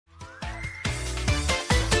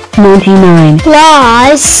99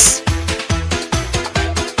 plus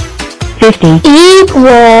 50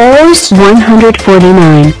 equals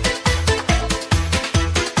 149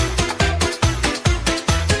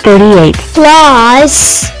 38 plus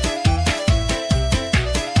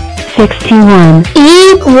 61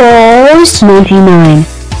 equals 99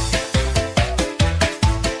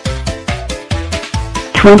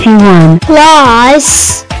 21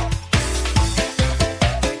 plus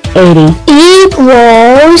 80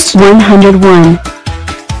 equals 101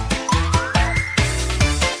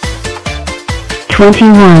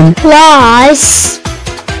 21 plus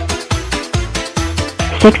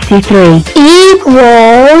 63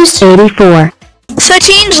 equals 84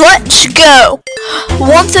 13s, let's go!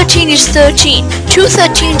 1 13 is 13, 2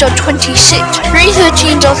 13s are 26, 3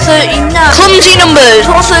 13s are 39, clumsy numbers,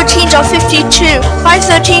 4 13s are 52, 5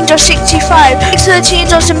 13s are 65, 6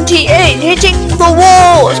 13s are 78, hitting the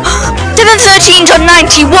walls, 7 13s are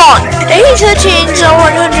 91, 8 13s are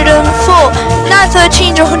 104, 9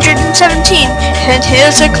 13s are 117, and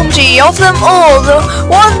here's the clumsy of them all, the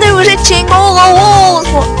one that was hitting all the walls.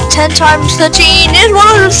 10 times 13 is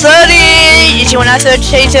 130. You see when I say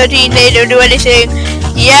 13, they don't do anything.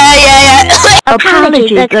 Yeah.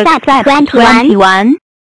 Apologies accept 21.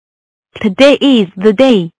 Today is the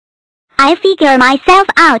day. I figure myself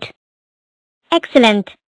out.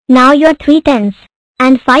 Excellent. Now your 3 tens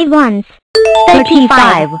and 5 ones.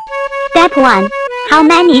 35. Step 1. How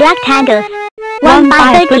many rectangles? 1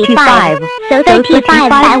 by 35. So 35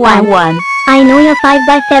 by 1. I know your 5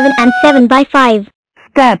 by 7 and 7 by 5.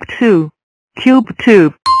 Step 2. Cube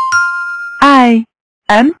 2. I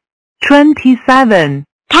am 27.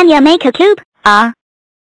 Can you make a cube? Hop.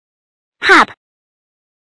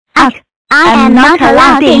 I am not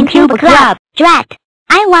allowed in cube club. Drat.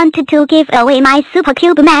 I wanted to give away my super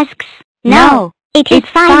cube masks. No. It is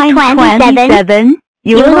fine 27.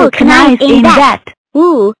 You look nice in that.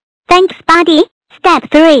 Ooh. Thanks, buddy. Step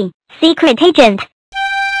 3. Secret agent.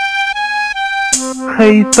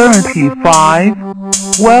 Hey 35,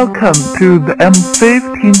 welcome to the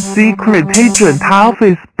M15 Secret Agent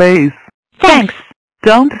office base. Thanks.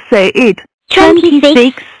 Don't say it.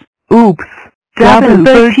 26. Oops, double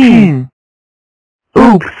 13.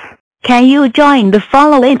 Oops. Can you join the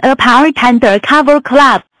following a pirate undercover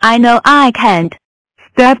club? I know I can't.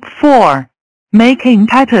 Step 4, making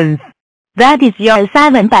patterns. That is your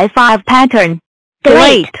 7 by 5 pattern.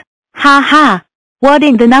 Great. Haha. What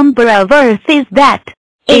in the number of earth is that?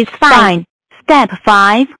 It's fine. Step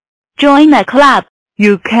 5. Join a club.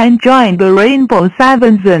 You can join the Rainbow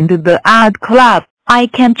Sevens and the Art Club. I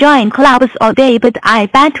can join clubs all day, but I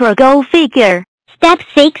better go figure. Step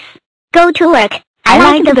 6. Go to work. I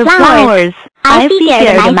like the flowers. I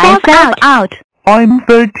figured myself out. I'm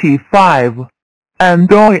 35,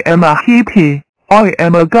 and I am a hippie. I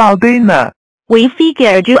am a gardener. We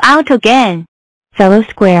figured you out again. Fellow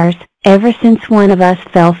squares, ever since one of us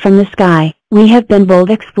fell from the sky, we have been bold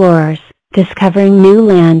explorers, discovering new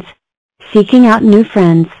lands, seeking out new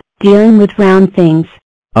friends, dealing with round things.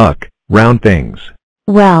 Ugh, round things.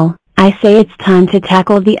 Well, I say it's time to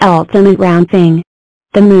tackle the ultimate round thing.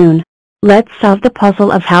 The moon. Let's solve the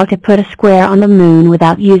puzzle of how to put a square on the moon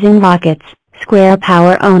without using rockets, square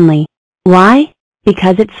power only. Why?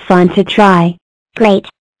 Because it's fun to try. Great.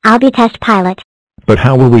 I'll be test pilot. But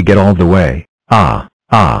how will we get all the way?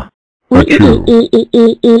 Achoo.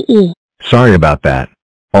 Sorry about that.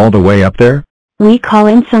 All the way up there? We call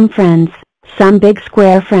in some friends, some big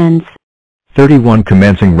square friends. 31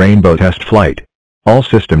 commencing rainbow test flight. All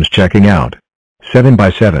systems checking out. 7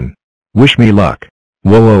 by 7. Wish me luck.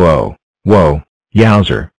 Whoa.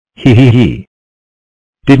 Yowzer. Hee.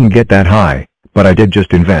 Didn't get that high, but I did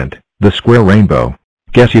just invent the square rainbow.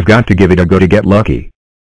 Guess you've got to give it a go to get lucky.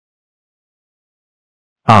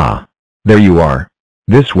 Ah, there you are.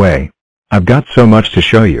 This way. I've got so much to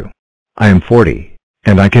show you. I am 40,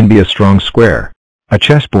 and I can be a strong square, a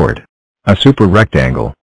chessboard, a super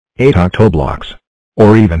rectangle, 8 octoblocks,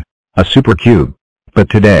 or even a super cube. But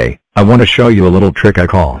today, I want to show you a little trick I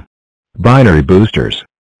call binary boosters,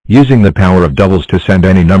 using the power of doubles to send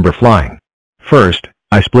any number flying. First,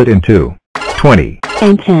 I split in 2, 20,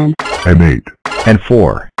 and 10, and 8, and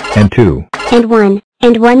 4, and 2, and 1,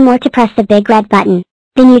 and 1 more to press the big red button.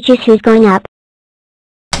 Then you choose who's going up.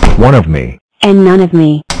 1 of me, and none of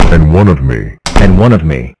me, and 1 of me, and 1 of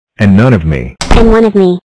me, and none of me, and 1 of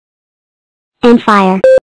me. And fire.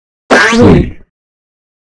 3.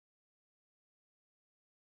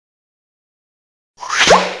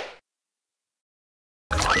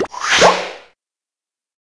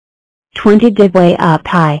 $20 did way up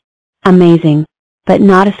high. Amazing. But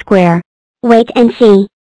not a square. Wait and see.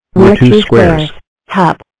 We're 2 squares.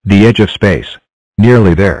 Hop. The edge of space.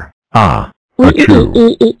 Nearly there. Ah.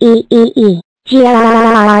 Achoo.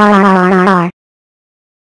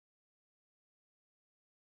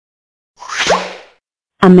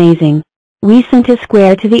 Amazing. We sent a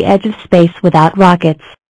square to the edge of space without rockets.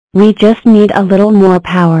 We just need a little more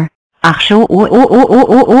power. Huh?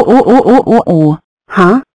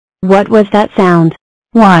 What was that sound?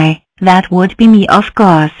 Why, that would be me, of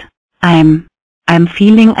course. I'm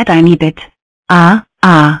feeling a tiny bit.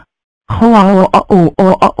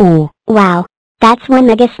 Wow, that's one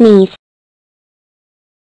mega sneeze.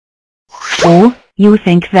 Oh, you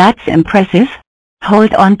think that's impressive?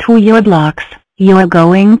 Hold on to your blocks. You're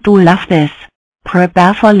going to love this.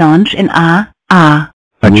 Prepare for launch in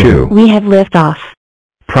Achoo. We have liftoff.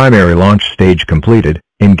 Primary launch stage completed.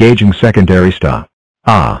 Engaging secondary stop.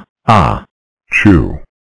 Choo.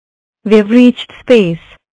 We've reached space.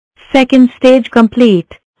 Second stage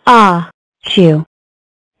complete. Choo.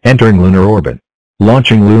 Entering lunar orbit.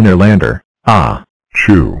 Launching lunar lander.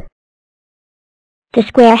 Choo. The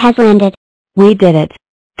square has landed. We did it.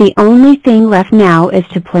 The only thing left now is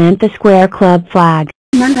to plant the Square Club flag.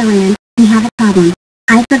 Numberland, we have a problem.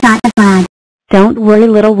 I forgot the flag. Don't worry,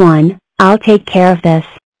 little one. I'll take care of this.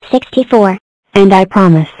 64. And I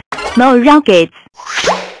promise. No rockets.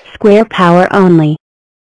 Square power only.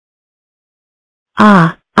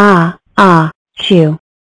 Choo.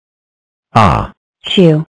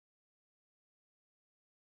 Choo.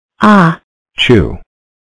 Choo.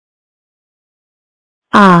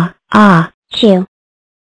 Chew.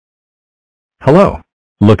 Hello.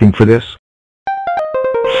 Looking for this?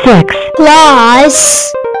 6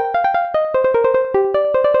 plus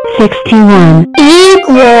 61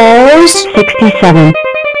 equals 67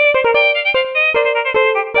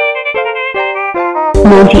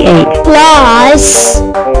 98 plus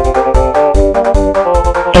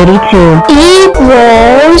 82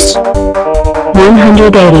 equals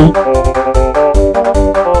 180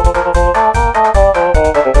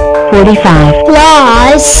 45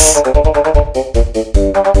 plus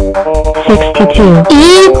 62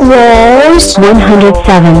 equals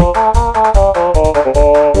 107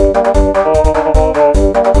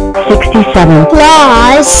 67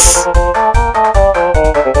 plus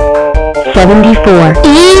 74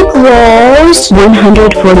 equals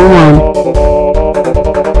 141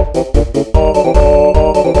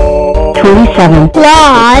 27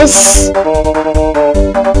 plus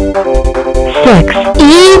 6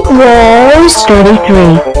 equals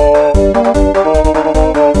 33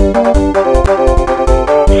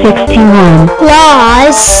 61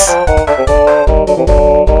 plus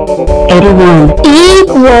 81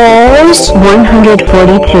 equals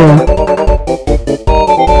 142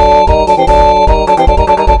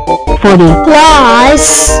 40 plus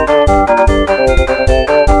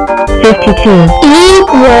 52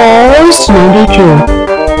 equals 92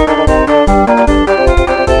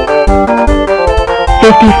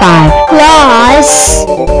 55 plus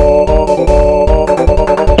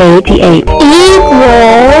 88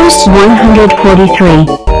 equals 143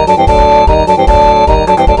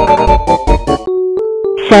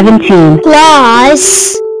 17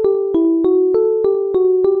 plus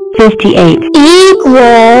 58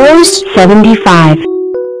 equals 75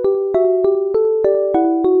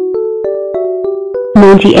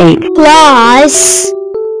 98 plus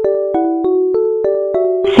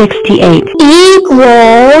 68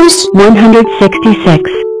 equals 166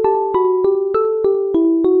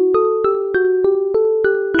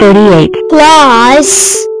 38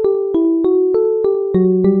 plus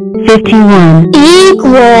 51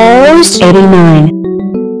 equals 89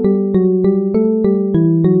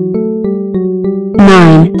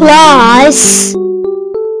 9 plus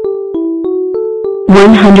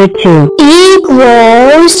 102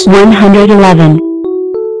 equals 111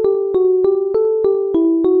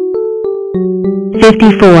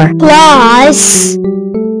 54 plus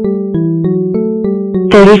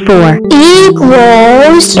 34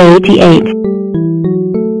 equals 88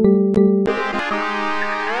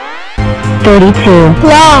 32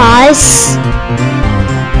 plus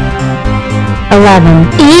 11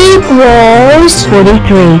 equals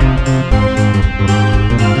 43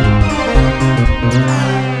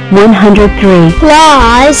 103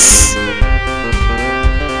 plus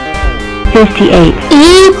 58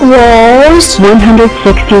 equals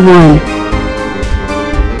 161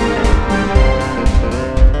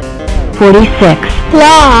 46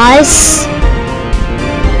 plus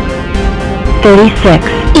 36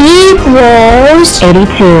 equals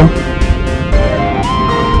 82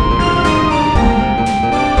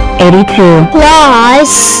 82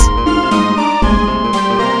 plus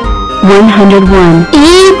 101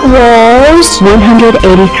 equals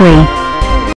 183